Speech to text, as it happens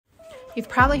You've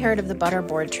probably heard of the butter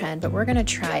board trend, but we're going to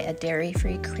try a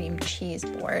dairy-free cream cheese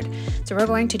board. So we're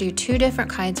going to do 2 different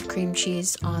kinds of cream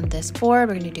cheese on this board.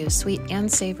 We're going to do sweet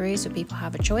and savory so people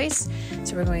have a choice.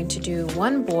 So we're going to do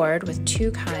 1 board with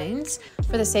 2 kinds.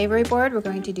 For the savory board, we're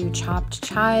going to do chopped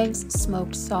chives,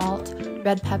 smoked salt,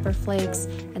 red pepper flakes,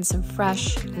 and some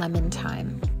fresh lemon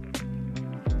thyme.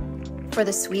 For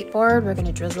the sweet board, we're going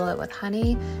to drizzle it with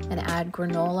honey and add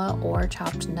granola or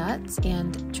chopped nuts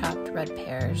and chopped red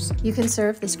pears. You can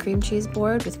serve this cream cheese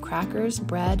board with crackers,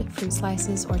 bread, fruit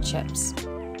slices, or chips.